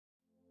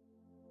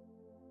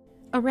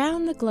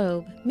Around the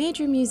globe,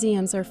 major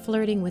museums are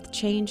flirting with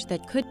change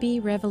that could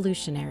be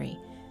revolutionary.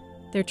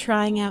 They're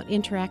trying out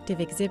interactive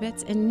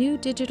exhibits and new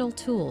digital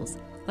tools,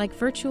 like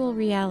virtual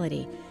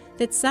reality,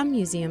 that some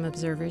museum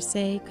observers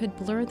say could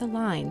blur the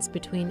lines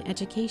between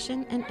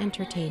education and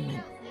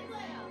entertainment.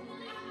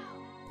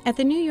 At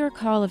the New York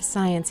Hall of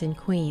Science in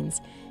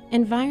Queens,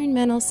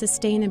 environmental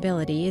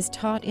sustainability is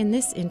taught in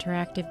this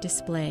interactive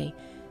display,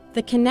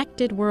 the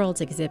Connected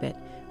Worlds exhibit,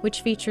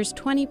 which features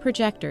 20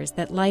 projectors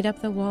that light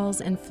up the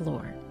walls and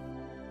floor.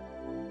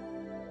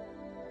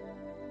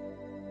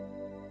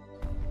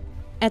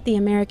 At the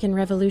American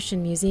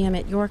Revolution Museum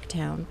at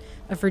Yorktown,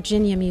 a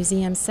Virginia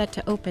museum set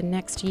to open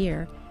next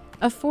year,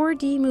 a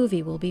 4D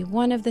movie will be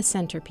one of the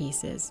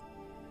centerpieces.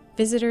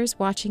 Visitors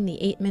watching the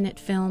 8-minute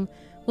film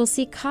will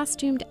see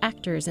costumed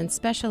actors and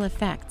special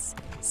effects,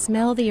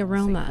 smell the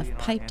aroma of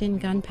piped-in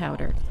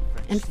gunpowder,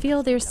 and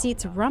feel their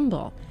seats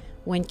rumble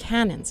when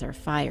cannons are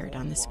fired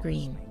on the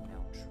screen.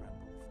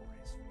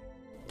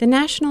 The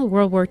National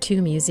World War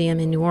II Museum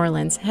in New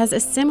Orleans has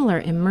a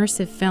similar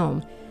immersive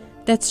film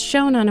that's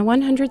shown on a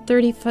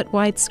 130-foot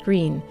wide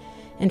screen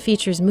and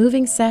features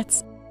moving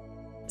sets,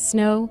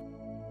 snow,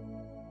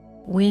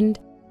 wind,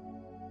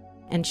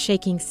 and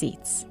shaking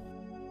seats.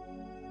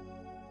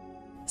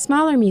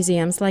 Smaller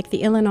museums like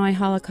the Illinois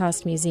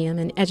Holocaust Museum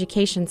and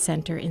Education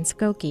Center in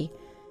Skokie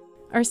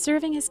are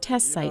serving as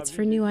test sites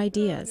for new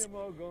ideas,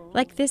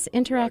 like this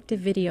interactive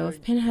video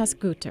of Pinchas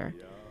Guter,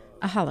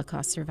 a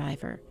Holocaust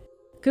survivor.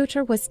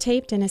 Guter was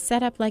taped in a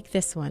setup like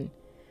this one,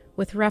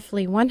 with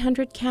roughly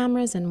 100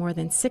 cameras and more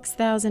than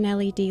 6,000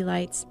 LED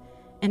lights,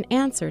 and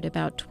answered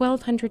about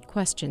 1,200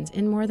 questions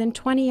in more than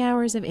 20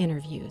 hours of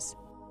interviews.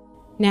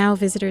 Now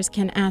visitors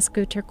can ask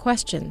Guter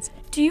questions.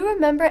 Do you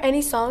remember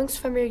any songs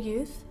from your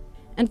youth?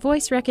 And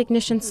voice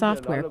recognition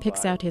software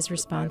picks out his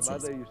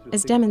responses,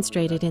 as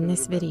demonstrated in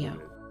this video.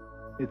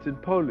 It's in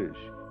Polish.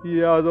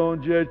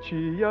 Jadą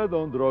dzieci,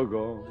 jadą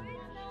drogą.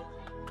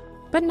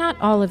 But not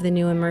all of the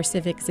new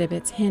immersive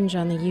exhibits hinge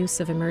on the use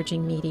of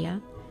emerging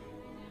media.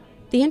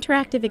 The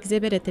interactive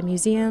exhibit at the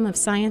Museum of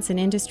Science and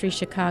Industry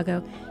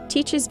Chicago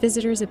teaches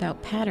visitors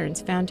about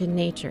patterns found in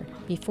nature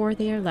before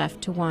they are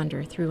left to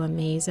wander through a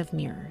maze of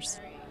mirrors.